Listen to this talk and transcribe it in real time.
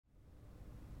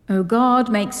O God,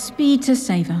 make speed to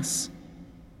save us.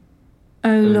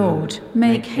 O Lord,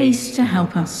 make haste to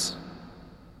help us.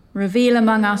 Reveal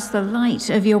among us the light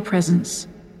of your presence,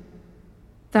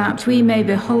 that we may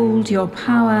behold your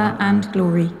power and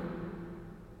glory.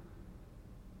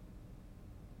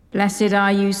 Blessed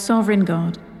are you, sovereign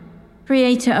God,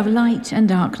 creator of light and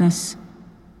darkness.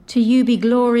 To you be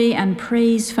glory and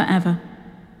praise forever.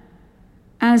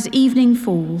 As evening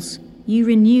falls, you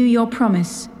renew your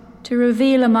promise to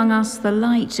reveal among us the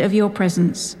light of your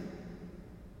presence.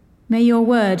 May your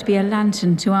word be a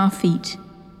lantern to our feet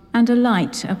and a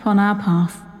light upon our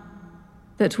path,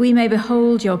 that we may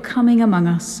behold your coming among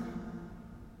us.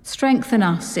 Strengthen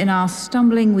us in our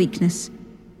stumbling weakness,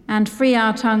 and free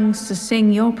our tongues to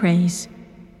sing your praise.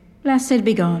 Blessed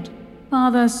be God,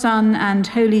 Father, Son, and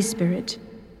Holy Spirit.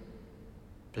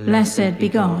 Blessed be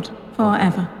God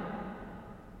forever.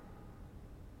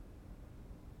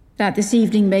 That this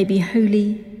evening may be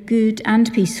holy, good,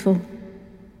 and peaceful,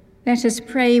 let us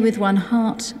pray with one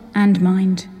heart and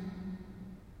mind.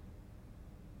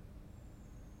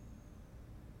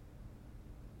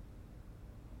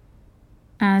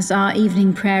 As our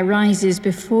evening prayer rises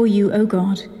before you, O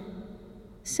God,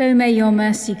 so may your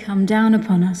mercy come down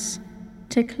upon us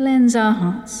to cleanse our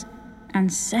hearts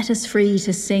and set us free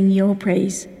to sing your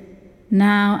praise,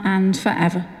 now and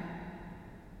forever.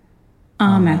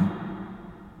 Amen.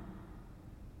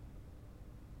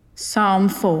 Psalm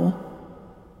 4.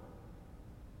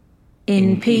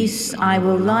 In peace I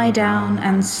will lie down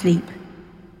and sleep.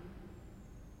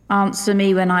 Answer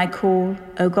me when I call,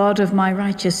 O God of my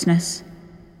righteousness.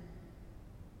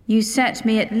 You set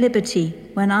me at liberty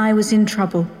when I was in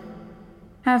trouble.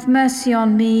 Have mercy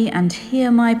on me and hear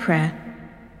my prayer.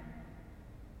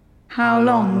 How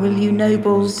long will you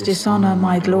nobles dishonor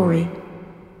my glory?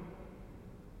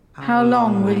 How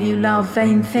long will you love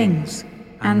vain things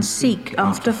and seek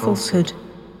after falsehood?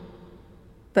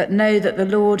 But know that the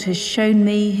Lord has shown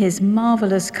me his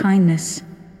marvelous kindness.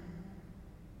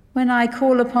 When I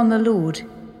call upon the Lord,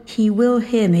 he will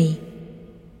hear me.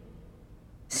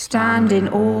 Stand in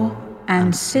awe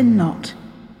and sin not.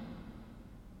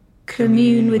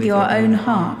 Commune with your own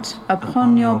heart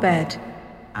upon your bed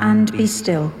and be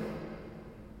still.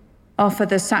 Offer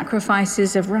the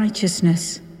sacrifices of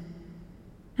righteousness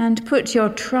and put your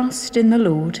trust in the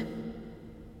Lord.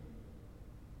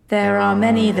 There are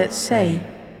many that say,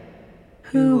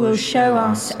 who will show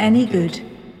us any good?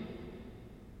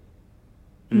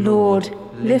 Lord,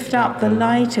 lift up the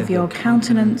light of your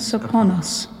countenance upon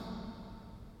us.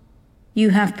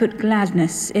 You have put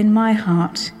gladness in my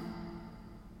heart,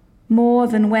 more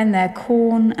than when their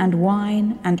corn and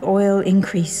wine and oil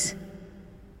increase.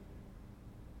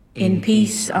 In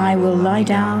peace I will lie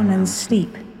down and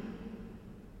sleep.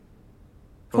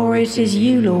 For it is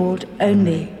you, Lord,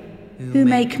 only, who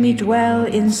make me dwell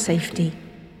in safety.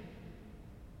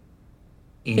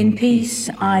 In peace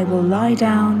I will lie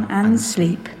down and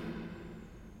sleep.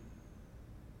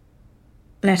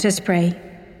 Let us pray.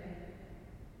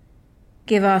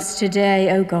 Give us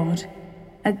today, O God,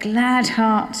 a glad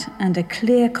heart and a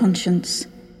clear conscience,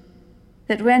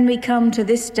 that when we come to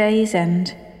this day's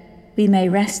end, we may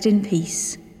rest in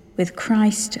peace with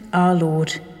Christ our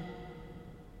Lord.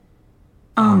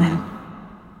 Amen.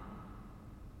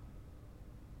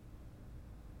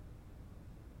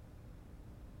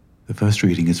 The first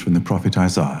reading is from the prophet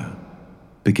Isaiah,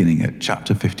 beginning at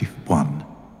chapter 51,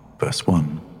 verse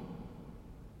 1.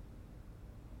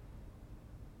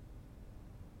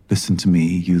 Listen to me,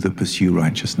 you that pursue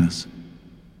righteousness,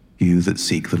 you that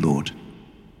seek the Lord.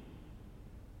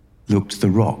 Look to the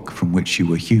rock from which you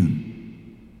were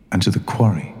hewn, and to the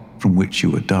quarry from which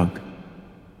you were dug.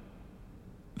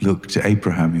 Look to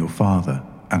Abraham your father,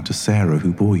 and to Sarah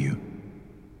who bore you.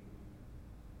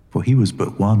 For he was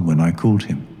but one when I called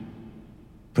him,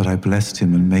 but I blessed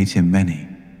him and made him many.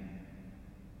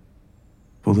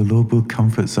 For the Lord will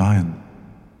comfort Zion,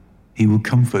 he will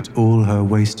comfort all her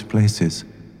waste places,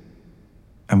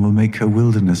 and will make her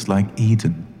wilderness like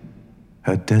Eden,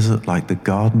 her desert like the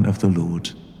garden of the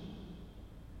Lord.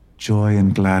 Joy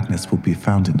and gladness will be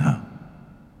found in her,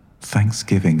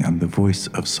 thanksgiving and the voice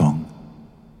of song.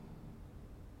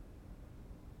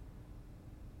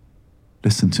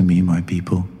 Listen to me, my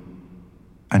people,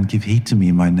 and give heed to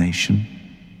me, my nation.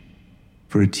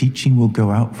 For a teaching will go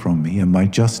out from me, and my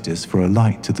justice for a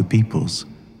light to the peoples.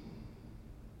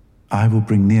 I will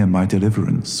bring near my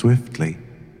deliverance swiftly.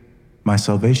 My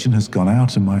salvation has gone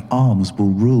out, and my arms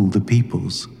will rule the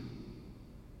peoples.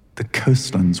 The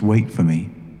coastlands wait for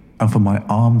me, and for my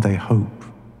arm they hope.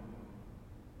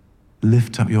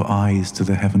 Lift up your eyes to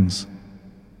the heavens,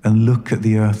 and look at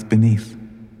the earth beneath.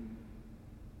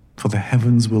 For the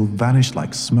heavens will vanish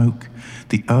like smoke,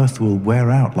 the earth will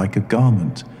wear out like a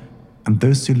garment, and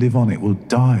those who live on it will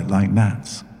die like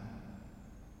gnats.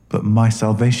 But my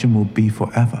salvation will be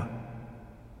forever,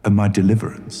 and my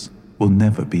deliverance will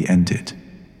never be ended.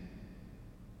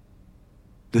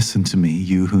 Listen to me,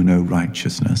 you who know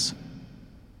righteousness,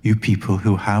 you people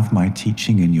who have my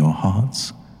teaching in your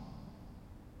hearts.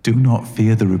 Do not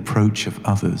fear the reproach of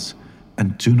others,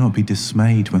 and do not be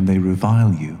dismayed when they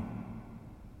revile you.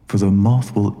 For the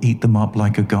moth will eat them up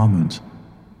like a garment,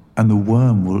 and the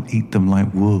worm will eat them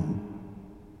like wool.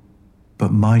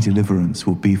 But my deliverance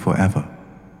will be forever,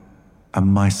 and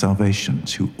my salvation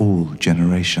to all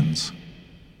generations.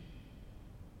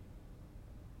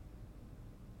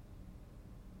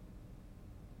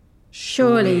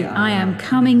 Surely I am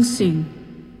coming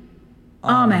soon.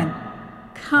 Amen.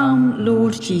 Come,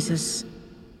 Lord Jesus.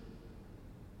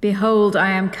 Behold,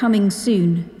 I am coming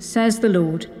soon, says the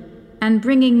Lord, and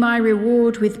bringing my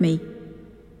reward with me,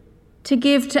 to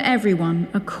give to everyone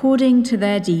according to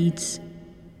their deeds.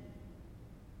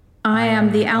 I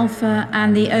am the Alpha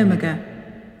and the Omega,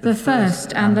 the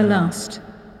first and the last,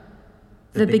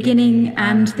 the beginning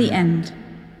and the end.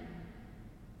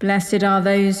 Blessed are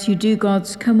those who do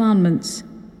God's commandments,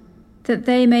 that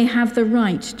they may have the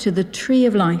right to the tree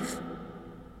of life,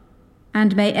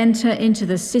 and may enter into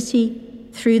the city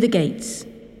through the gates.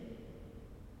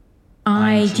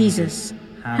 I, Jesus,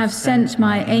 have sent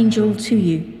my angel to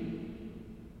you,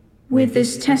 with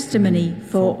this testimony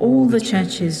for all the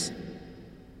churches.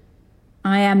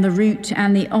 I am the root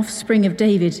and the offspring of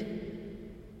David.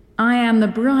 I am the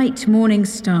bright morning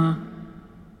star.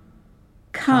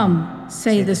 Come,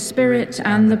 say the Spirit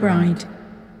and the bride.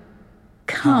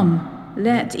 Come,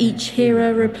 let each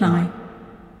hearer reply.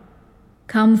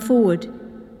 Come forward,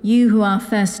 you who are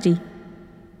thirsty.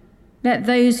 Let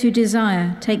those who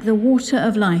desire take the water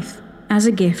of life as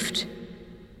a gift.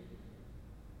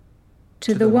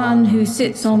 To the one who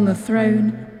sits on the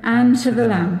throne and to the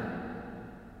Lamb,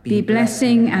 be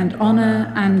blessing and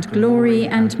honor and glory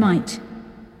and might,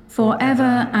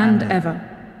 forever and ever.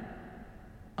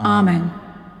 Amen.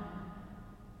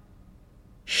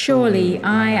 Surely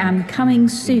I am coming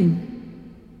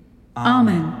soon.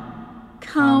 Amen.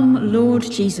 Come, Lord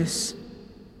Jesus.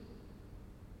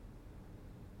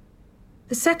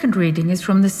 The second reading is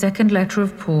from the second letter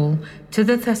of Paul to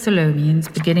the Thessalonians,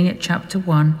 beginning at chapter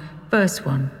 1, verse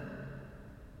 1.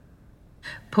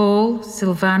 Paul,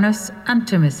 Silvanus, and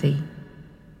Timothy,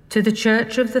 to the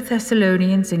church of the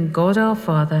Thessalonians in God our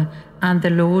Father and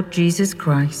the Lord Jesus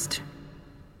Christ.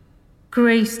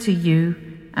 Grace to you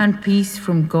and peace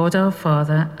from God our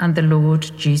Father and the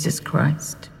Lord Jesus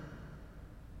Christ.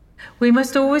 We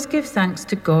must always give thanks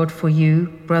to God for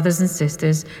you, brothers and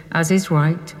sisters, as is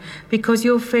right, because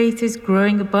your faith is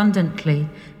growing abundantly,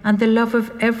 and the love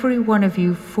of every one of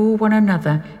you for one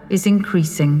another is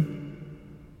increasing.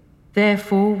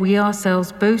 Therefore, we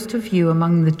ourselves boast of you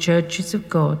among the churches of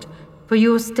God for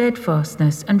your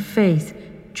steadfastness and faith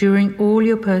during all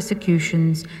your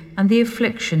persecutions and the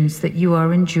afflictions that you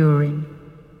are enduring.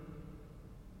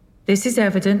 This is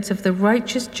evidence of the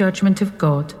righteous judgment of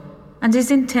God, and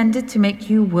is intended to make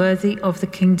you worthy of the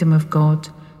kingdom of God,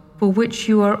 for which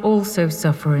you are also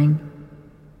suffering.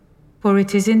 For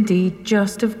it is indeed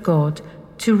just of God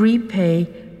to repay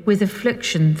with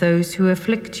affliction those who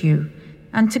afflict you,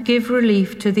 and to give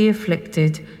relief to the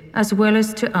afflicted as well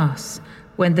as to us,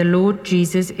 when the Lord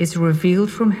Jesus is revealed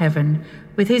from heaven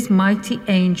with his mighty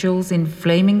angels in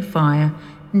flaming fire,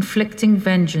 inflicting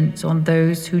vengeance on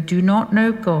those who do not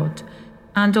know God,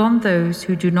 and on those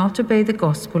who do not obey the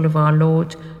gospel of our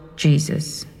Lord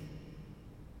Jesus.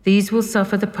 These will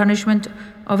suffer the punishment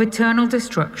of eternal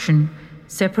destruction,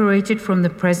 separated from the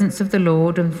presence of the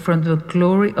Lord and from the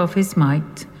glory of his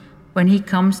might, when he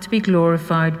comes to be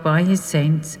glorified by his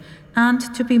saints and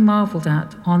to be marveled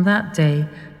at on that day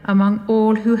among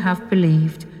all who have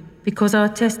believed, because our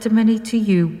testimony to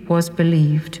you was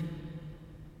believed.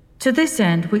 To this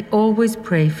end we always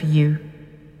pray for you,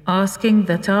 asking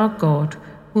that our God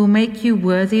will make you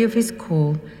worthy of his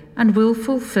call and will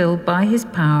fulfill by his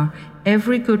power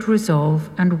every good resolve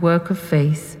and work of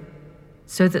faith,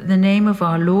 so that the name of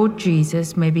our Lord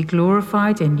Jesus may be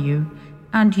glorified in you,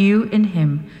 and you in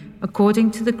him, according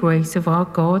to the grace of our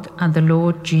God and the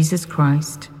Lord Jesus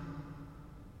Christ.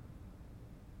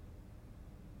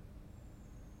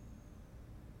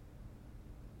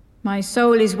 My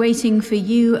soul is waiting for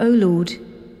you, O Lord.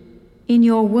 In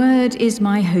your word is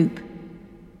my hope.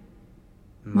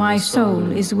 My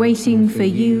soul is waiting for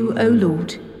you, O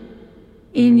Lord.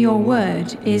 In your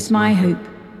word is my hope.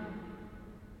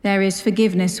 There is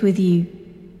forgiveness with you,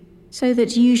 so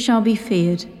that you shall be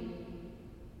feared.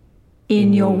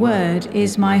 In your word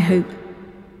is my hope.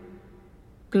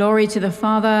 Glory to the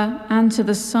Father, and to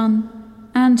the Son,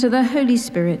 and to the Holy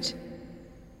Spirit.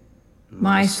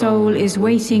 My soul is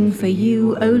waiting for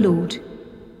you, O Lord.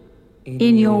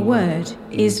 In your word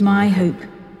is my hope.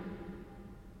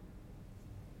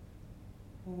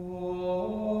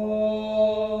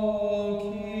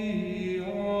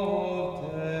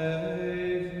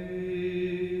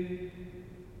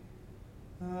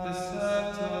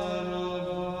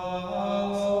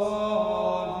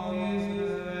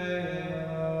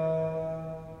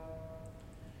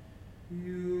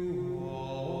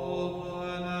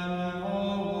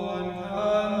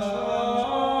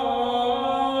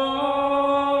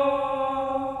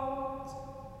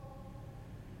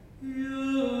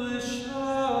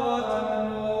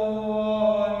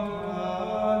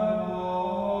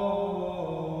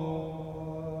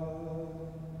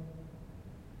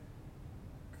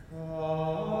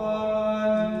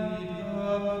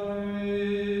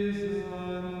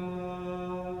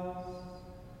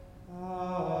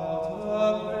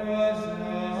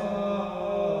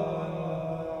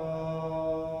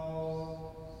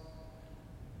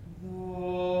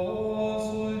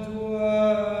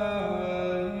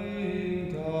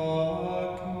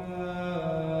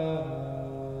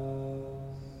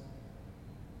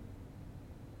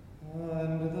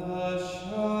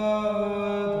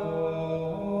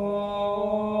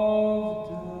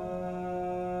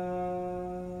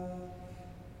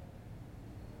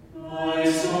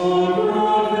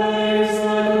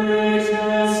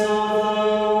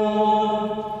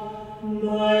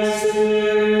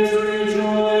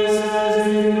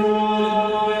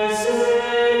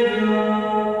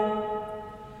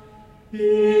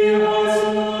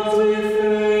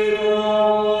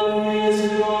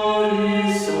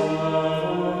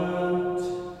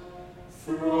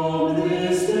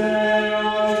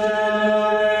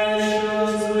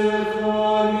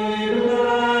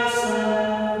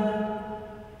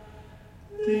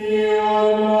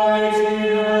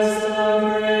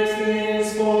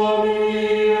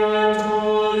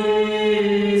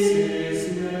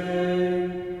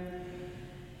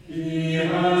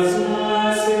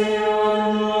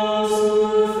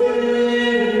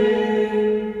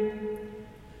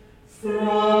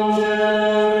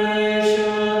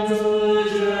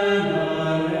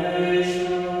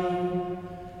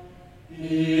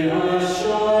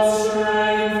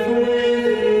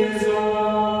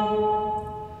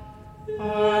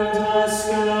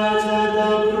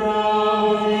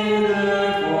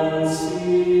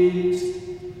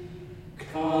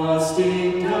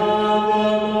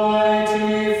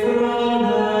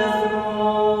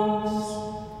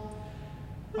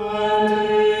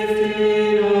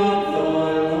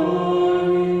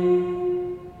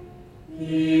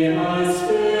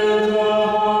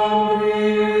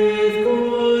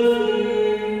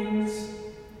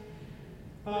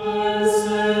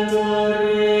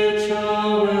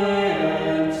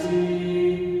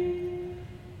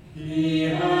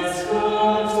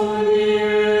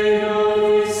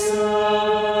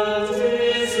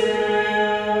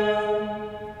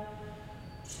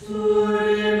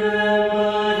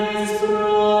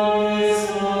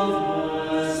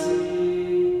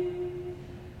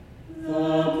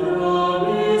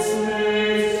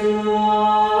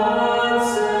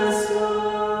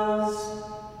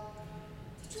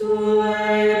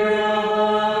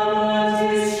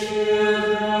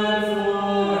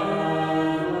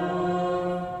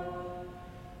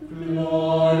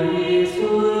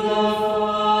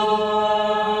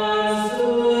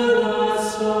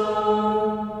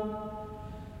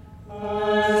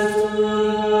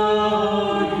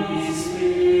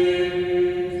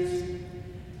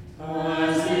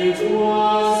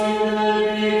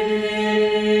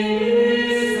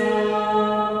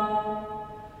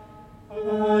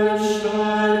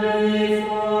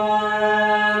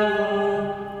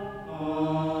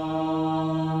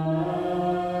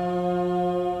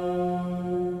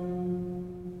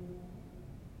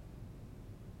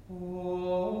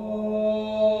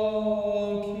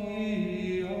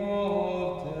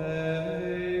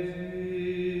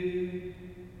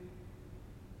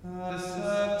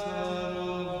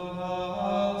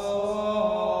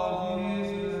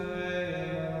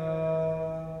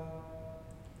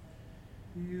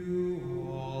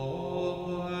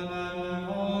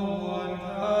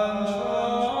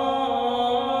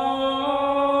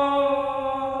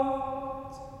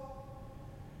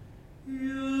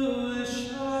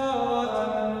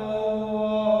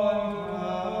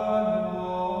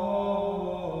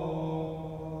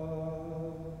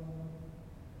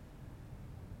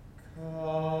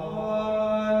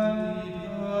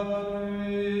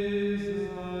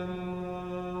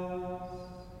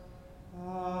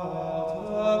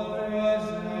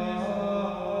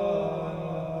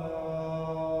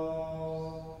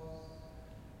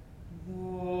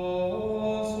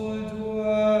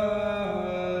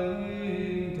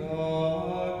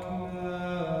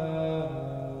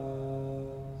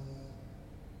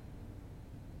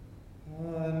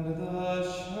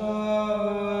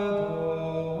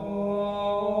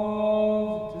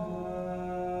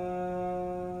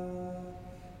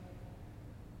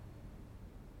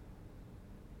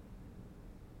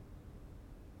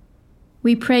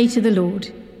 We pray to the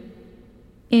Lord.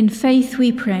 In faith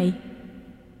we pray.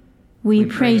 We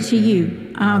pray to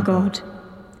you, our God,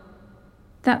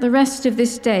 that the rest of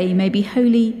this day may be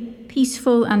holy,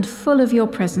 peaceful, and full of your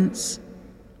presence.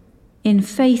 In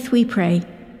faith we pray.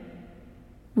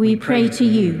 We pray to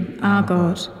you, our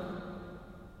God,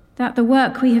 that the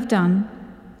work we have done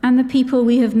and the people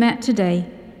we have met today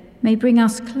may bring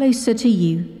us closer to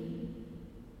you.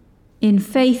 In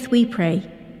faith we pray.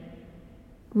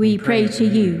 We pray to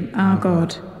you, our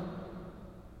God,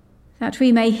 that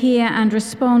we may hear and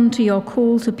respond to your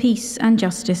call to peace and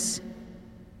justice.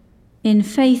 In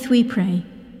faith we pray.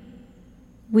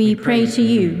 We pray to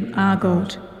you, our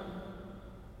God,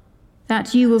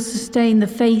 that you will sustain the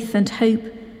faith and hope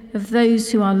of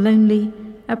those who are lonely,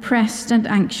 oppressed, and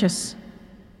anxious.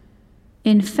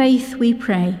 In faith we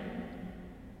pray.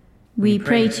 We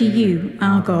pray to you,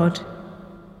 our God,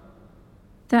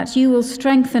 that you will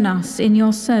strengthen us in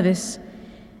your service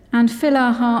and fill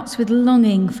our hearts with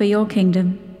longing for your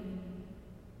kingdom.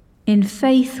 In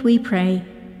faith we pray.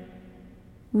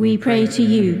 We pray to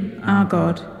you, our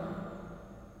God.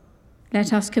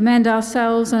 Let us commend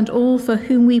ourselves and all for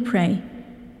whom we pray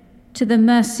to the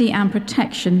mercy and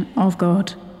protection of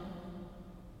God.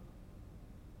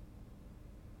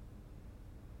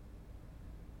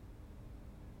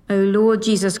 O Lord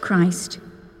Jesus Christ,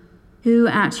 who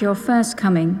at your first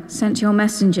coming sent your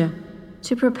messenger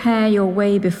to prepare your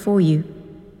way before you,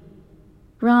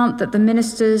 grant that the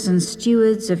ministers and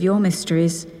stewards of your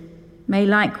mysteries may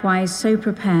likewise so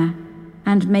prepare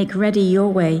and make ready your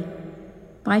way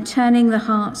by turning the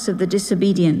hearts of the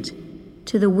disobedient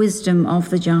to the wisdom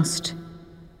of the just,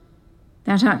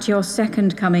 that at your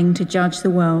second coming to judge the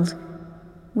world,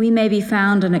 we may be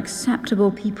found an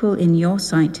acceptable people in your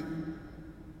sight.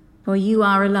 For you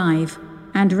are alive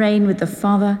and reign with the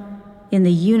Father in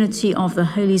the unity of the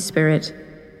Holy Spirit,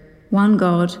 one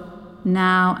God,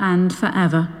 now and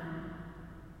forever.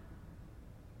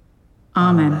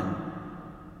 Amen.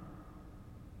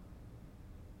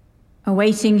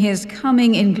 Awaiting his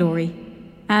coming in glory,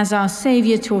 as our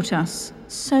Saviour taught us,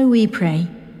 so we pray.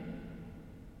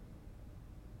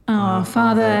 Our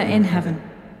Father in heaven,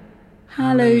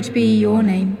 hallowed be your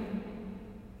name.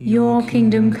 Your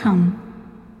kingdom come,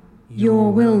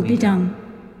 your will be done,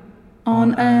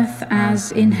 on earth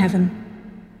as in heaven.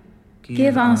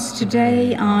 Give us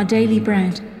today our daily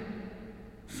bread.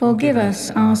 Forgive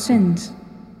us our sins,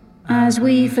 as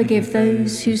we forgive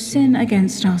those who sin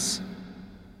against us.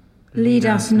 Lead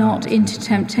us not into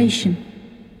temptation,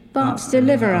 but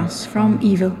deliver us from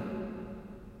evil.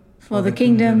 For the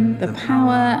kingdom, the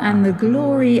power, and the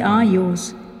glory are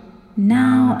yours,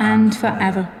 now and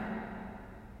forever.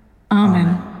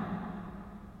 Amen.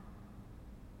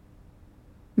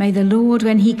 May the Lord,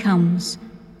 when he comes,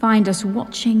 find us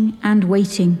watching and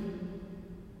waiting.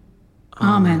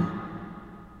 Amen.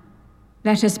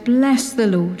 Let us bless the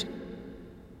Lord.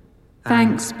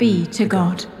 Thanks be to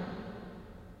God.